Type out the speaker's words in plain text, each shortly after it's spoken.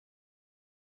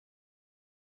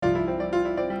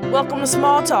Welcome to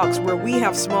Small Talks, where we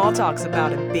have small talks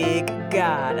about a big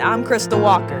God. I'm Krista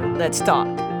Walker. Let's talk.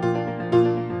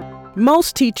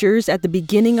 Most teachers at the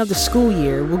beginning of the school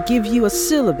year will give you a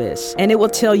syllabus, and it will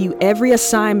tell you every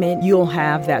assignment you'll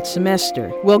have that semester.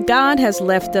 Well, God has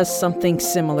left us something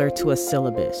similar to a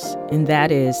syllabus, and that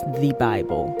is the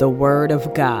Bible, the Word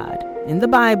of God. In the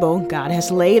Bible, God has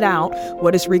laid out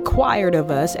what is required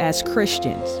of us as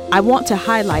Christians. I want to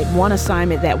highlight one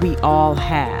assignment that we all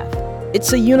have.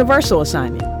 It's a universal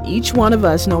assignment. Each one of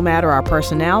us, no matter our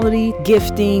personality,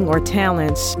 gifting, or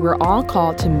talents, we're all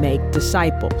called to make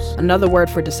disciples. Another word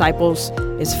for disciples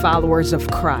is followers of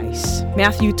Christ.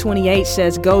 Matthew 28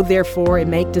 says, "Go therefore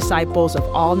and make disciples of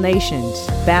all nations,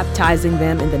 baptizing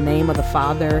them in the name of the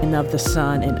Father and of the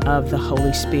Son and of the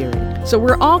Holy Spirit." So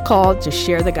we're all called to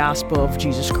share the gospel of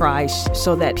Jesus Christ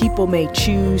so that people may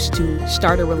choose to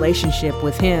start a relationship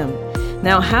with Him.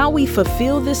 Now, how we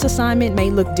fulfill this assignment may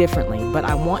look differently, but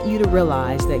I want you to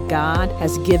realize that God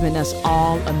has given us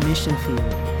all a mission field,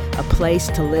 a place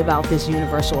to live out this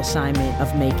universal assignment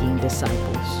of making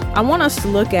disciples. I want us to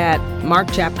look at Mark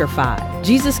chapter 5.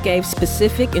 Jesus gave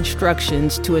specific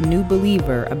instructions to a new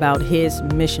believer about his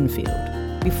mission field.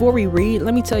 Before we read,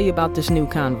 let me tell you about this new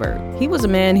convert. He was a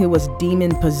man who was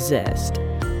demon-possessed.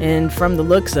 And from the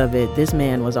looks of it, this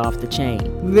man was off the chain.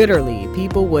 Literally,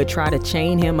 people would try to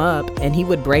chain him up and he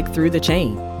would break through the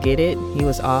chain. Get it? He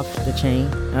was off the chain.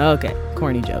 Okay,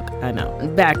 corny joke, I know.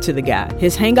 Back to the guy.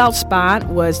 His hangout spot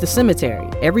was the cemetery.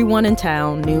 Everyone in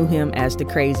town knew him as the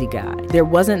crazy guy. There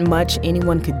wasn't much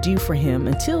anyone could do for him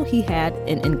until he had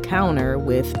an encounter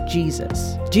with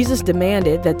Jesus. Jesus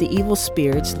demanded that the evil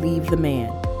spirits leave the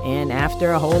man. And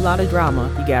after a whole lot of drama,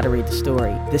 you gotta read the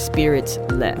story, the spirits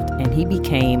left and he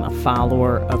became a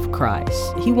follower of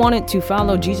Christ. He wanted to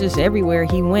follow Jesus everywhere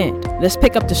he went. Let's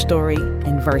pick up the story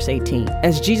in verse 18.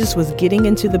 As Jesus was getting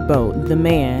into the boat, the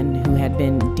man who had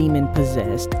been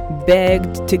demon-possessed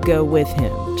begged to go with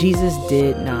him. Jesus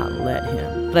did not let him.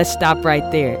 Let's stop right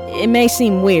there. It may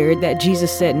seem weird that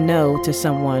Jesus said no to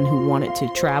someone who wanted to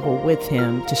travel with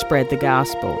him to spread the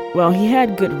gospel. Well, he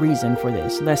had good reason for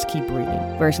this. Let's keep reading.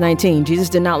 Verse 19, Jesus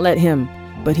did not let him,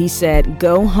 but he said,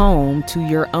 "Go home to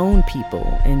your own people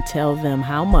and tell them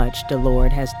how much the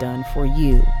Lord has done for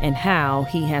you and how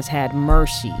he has had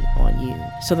mercy on you."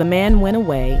 So the man went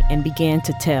away and began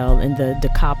to tell in the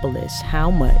Decapolis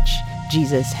how much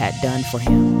Jesus had done for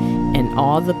him, and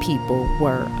all the people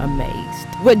were amazed.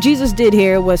 What Jesus did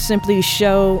here was simply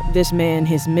show this man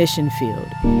his mission field.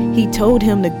 He told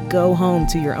him to go home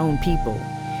to your own people.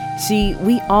 See,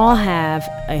 we all have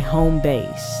a home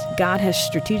base. God has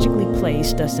strategically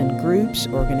placed us in groups,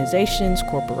 organizations,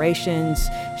 corporations,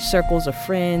 circles of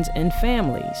friends, and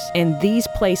families. And these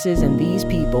places and these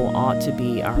people ought to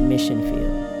be our mission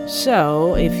field.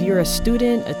 So, if you're a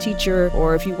student, a teacher,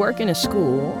 or if you work in a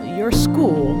school, your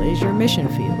school is your mission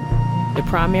field. The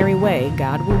primary way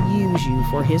God will use you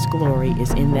for His glory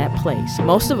is in that place.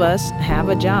 Most of us have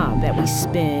a job that we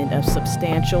spend a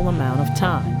substantial amount of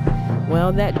time.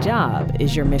 Well, that job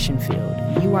is your mission field.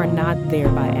 You are not there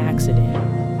by accident.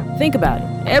 Think about it.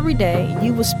 Every day,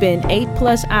 you will spend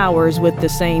 8+ hours with the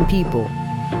same people.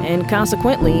 And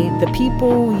consequently, the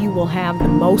people you will have the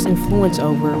most influence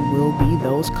over will be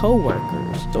those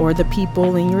co-workers or the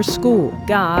people in your school.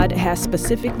 God has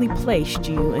specifically placed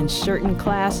you in certain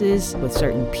classes with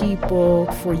certain people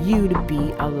for you to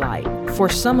be a light. For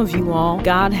some of you all,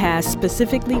 God has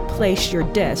specifically placed your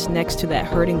desk next to that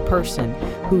hurting person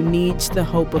who needs the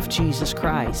hope of Jesus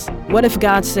Christ. What if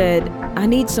God said, "I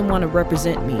need someone to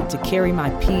represent me, to carry my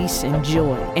peace and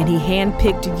joy," and He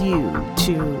handpicked you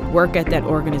to work at that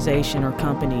organization or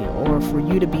company, or for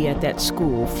you to be at that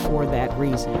school for that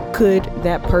reason? Could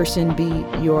that person be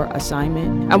your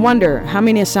assignment? I wonder, how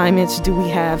many assignments do we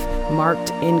have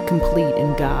marked incomplete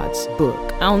in God's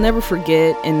book? I'll never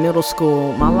forget, in middle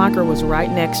school, my locker was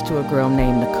right next to a girl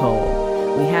named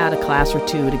Nicole. We had a class or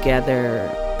two together,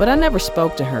 but I never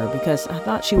spoke to her because I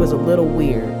thought she was a little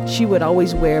weird. She would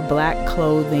always wear black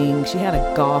clothing. She had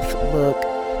a goth look,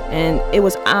 and it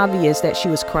was obvious that she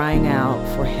was crying out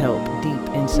for help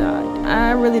deep inside.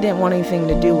 I really didn't want anything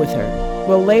to do with her.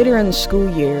 Well, later in the school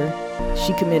year,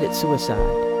 she committed suicide.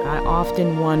 I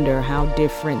often wonder how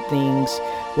different things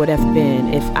would have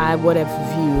been if I would have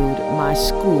viewed my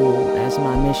school as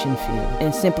my mission field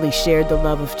and simply shared the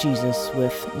love of Jesus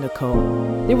with Nicole.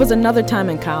 There was another time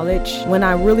in college when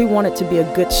I really wanted to be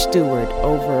a good steward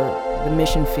over the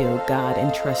mission field God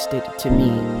entrusted to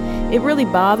me. It really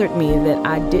bothered me that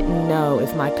I didn't know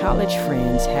if my college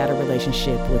friends had a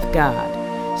relationship with God.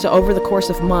 So over the course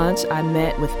of months, I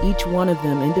met with each one of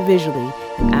them individually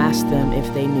and asked them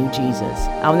if they knew Jesus.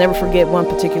 I'll never forget one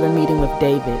particular meeting with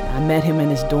David. I met him in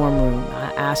his dorm room.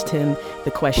 I asked him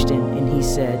the question, and he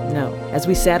said no. As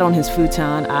we sat on his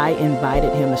futon, I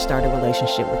invited him to start a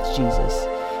relationship with Jesus.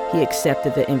 He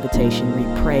accepted the invitation,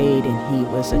 we prayed, and he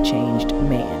was a changed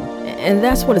man. And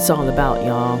that's what it's all about,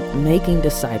 y'all. Making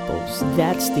disciples.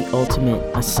 That's the ultimate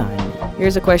assignment.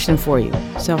 Here's a question for you.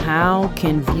 So how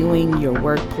can viewing your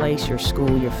workplace, your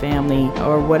school, your family,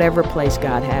 or whatever place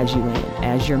God has you in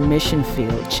as your mission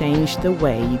field change the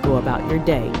way you go about your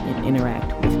day and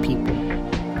interact with people?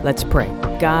 Let's pray.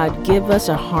 God, give us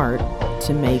a heart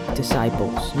to make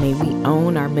disciples. May we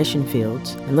own our mission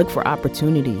fields and look for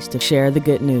opportunities to share the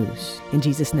good news. In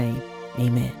Jesus' name,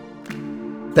 amen.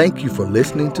 Thank you for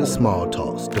listening to Small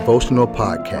Talks Devotional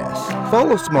Podcast.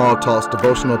 Follow Small Talks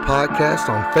Devotional Podcast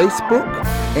on Facebook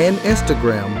and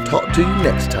Instagram. Talk to you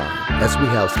next time as we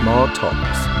have small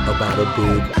talks about a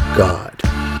big God.